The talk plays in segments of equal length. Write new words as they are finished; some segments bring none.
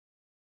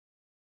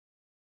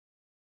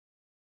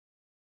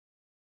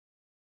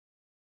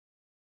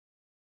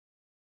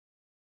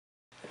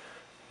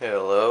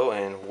Hello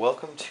and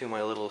welcome to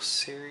my little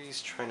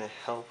series trying to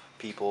help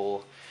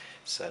people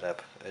set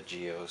up a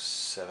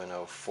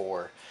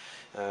G0704.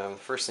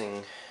 First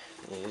thing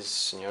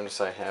is, you notice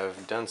I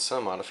have done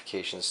some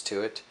modifications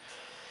to it,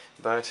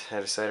 but I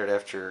decided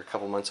after a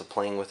couple months of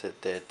playing with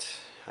it that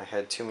I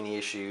had too many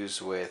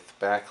issues with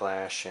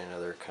backlash and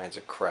other kinds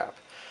of crap.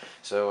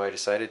 So I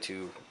decided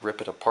to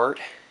rip it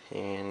apart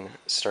and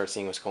start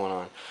seeing what's going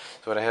on.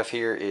 So what I have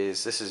here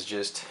is, this is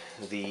just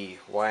the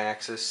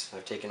y-axis.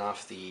 I've taken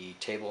off the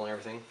table and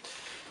everything,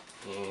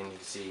 and you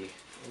can see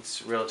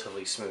it's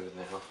relatively smooth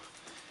now.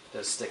 It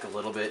does stick a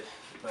little bit,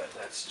 but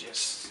that's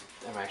just,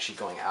 I'm actually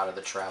going out of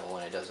the travel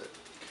when it does it.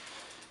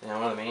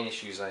 Now one of the main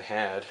issues I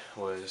had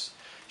was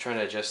trying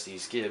to adjust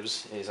these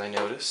Gibs is I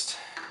noticed,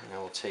 and I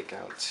will take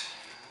out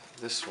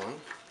this one,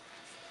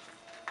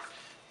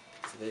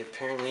 they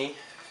apparently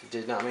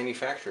did not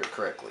manufacture it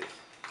correctly.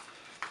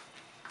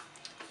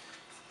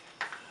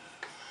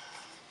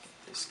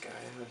 This guy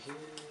out here.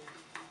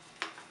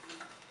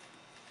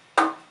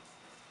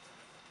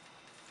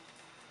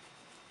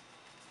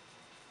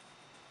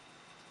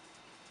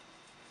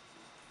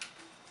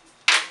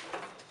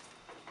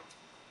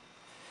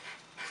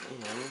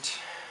 And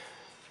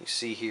you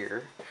see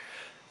here,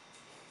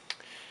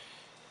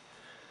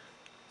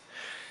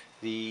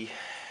 the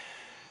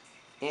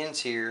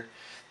ends here,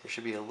 there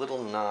should be a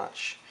little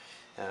notch,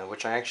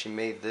 which I actually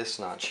made this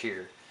notch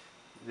here.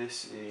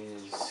 This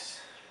is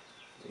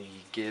the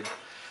Gib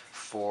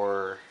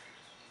for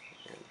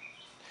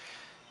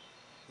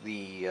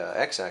the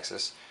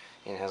x-axis,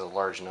 and it has a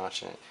large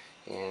notch in it.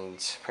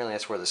 And apparently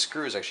that's where the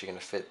screw is actually going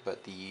to fit,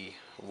 but the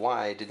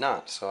Y did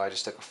not. So I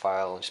just took a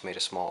file and just made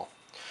a small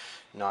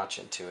notch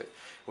into it,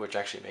 which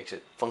actually makes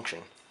it function,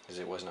 because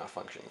it was not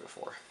functioning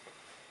before.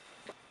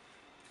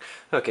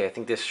 Okay, I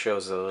think this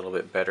shows a little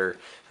bit better.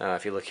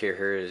 If you look here,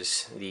 here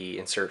is the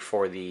insert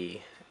for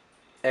the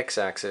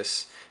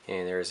x-axis,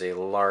 and there's a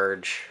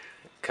large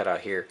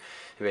cutout here.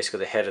 And basically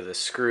the head of the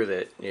screw,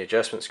 that the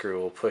adjustment screw,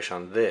 will push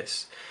on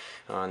this.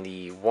 On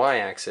the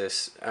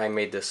y-axis, I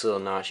made this little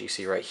notch you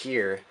see right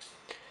here,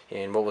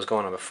 and what was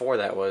going on before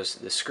that was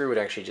the screw would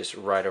actually just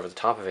ride over the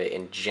top of it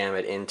and jam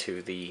it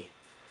into the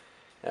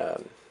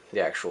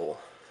actual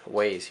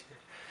ways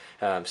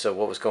here. So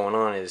what was going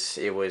on is,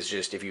 it was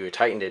just, if you had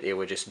tightened it, it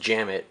would just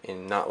jam it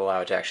and not allow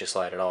it to actually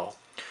slide at all.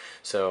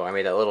 So I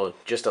made that little,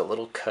 just a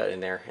little cut in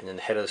there, and then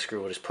the head of the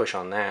screw will just push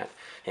on that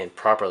and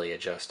properly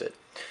adjust it.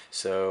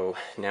 So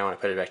now when I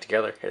put it back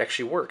together, it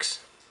actually works.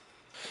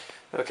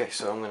 Okay,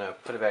 so I'm going to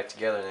put it back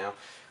together now.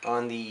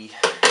 On the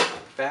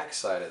back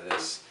side of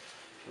this,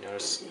 you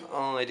notice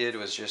all I did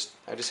was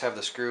I just have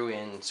the screw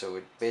in, so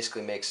it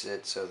basically makes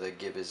it so the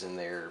Gib is in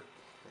there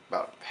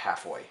about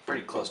halfway,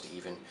 pretty close to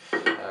even.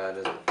 It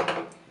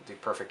doesn't do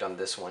perfect on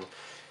this one.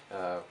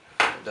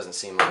 It doesn't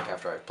seem like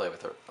after I play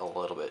with it a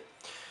little bit.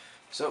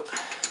 So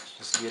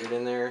just get it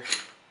in there,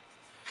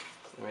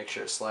 make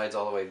sure it slides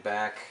all the way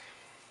back.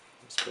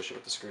 Just push it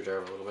with the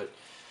screwdriver a little bit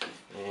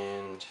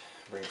and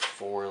bring it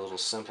forward a little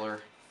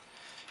simpler.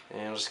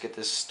 And we'll just get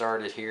this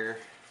started here.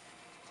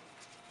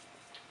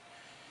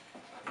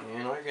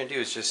 And all you're going to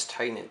do is just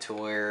tighten it to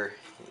where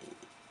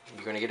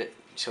you're going to get it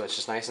so it's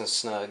just nice and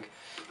snug,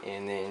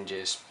 and then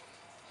just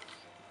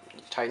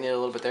tighten it a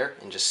little bit there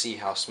and just see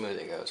how smooth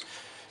it goes.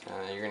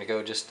 You're going to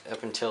go just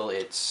up until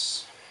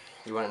it's,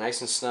 you want it nice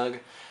and snug,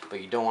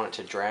 but you don't want it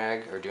to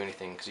drag or do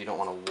anything, because you don't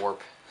want to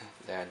warp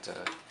that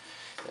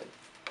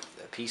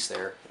piece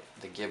there.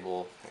 The Gib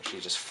will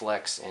actually just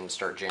flex and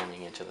start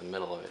jamming into the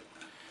middle of it.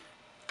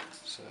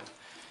 So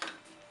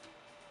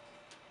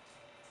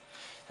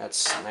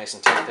that's nice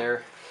and tight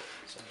there.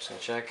 So I'm just going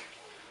to check.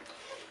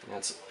 And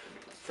that's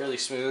fairly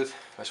smooth.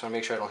 I just want to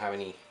make sure I don't have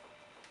any.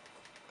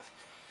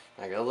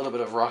 I got a little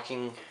bit of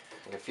rocking.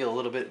 I can feel a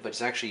little bit, but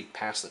it's actually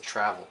past the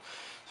travel.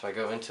 So I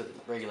go into the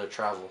regular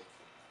travel.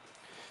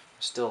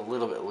 Still a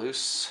little bit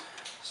loose.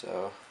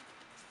 So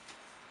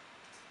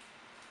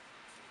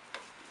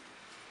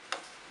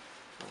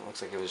it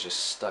looks like it was just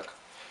stuck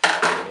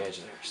on the edge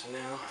there. So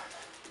now,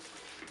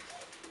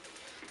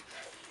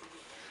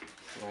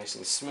 nice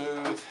and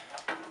smooth.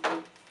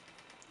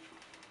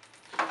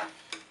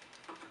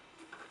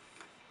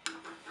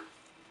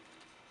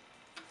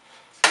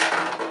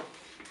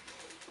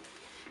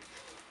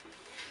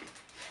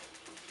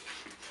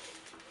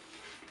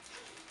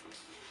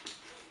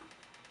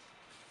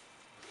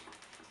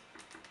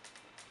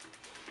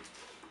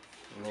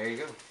 And there you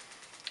go.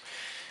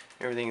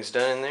 Everything's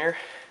done in there.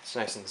 It's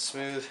nice and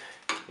smooth.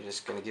 You're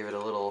just going to give it a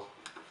little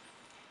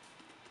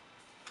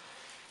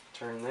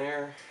turn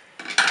there.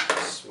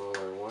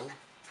 Smaller one.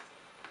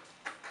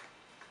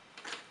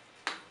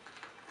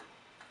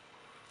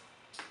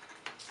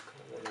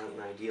 Not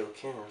an ideal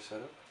camera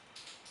setup.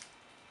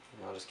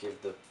 And I'll just give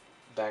the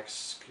back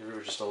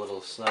screw just a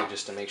little snug,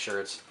 just to make sure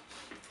it's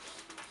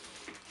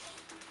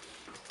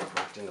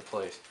locked into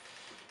place.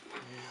 Yeah,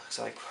 looks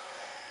like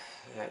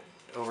that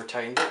over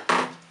tightened it.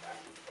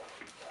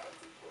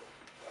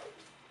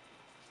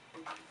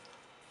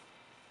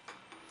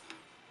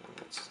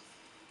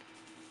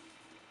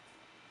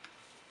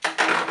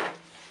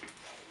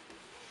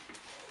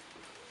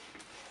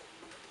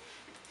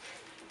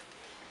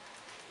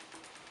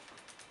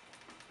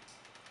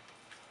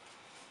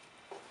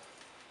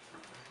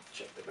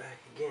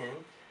 again.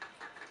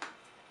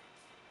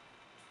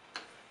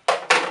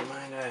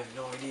 Mind, I have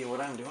no idea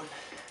what I'm doing.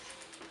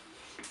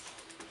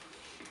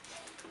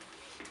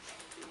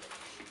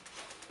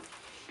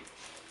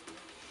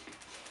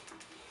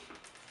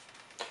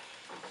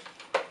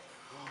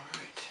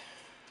 Alright.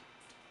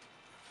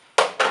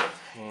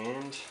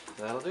 And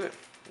that'll do it.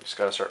 Just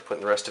got to start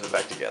putting the rest of it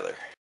back together.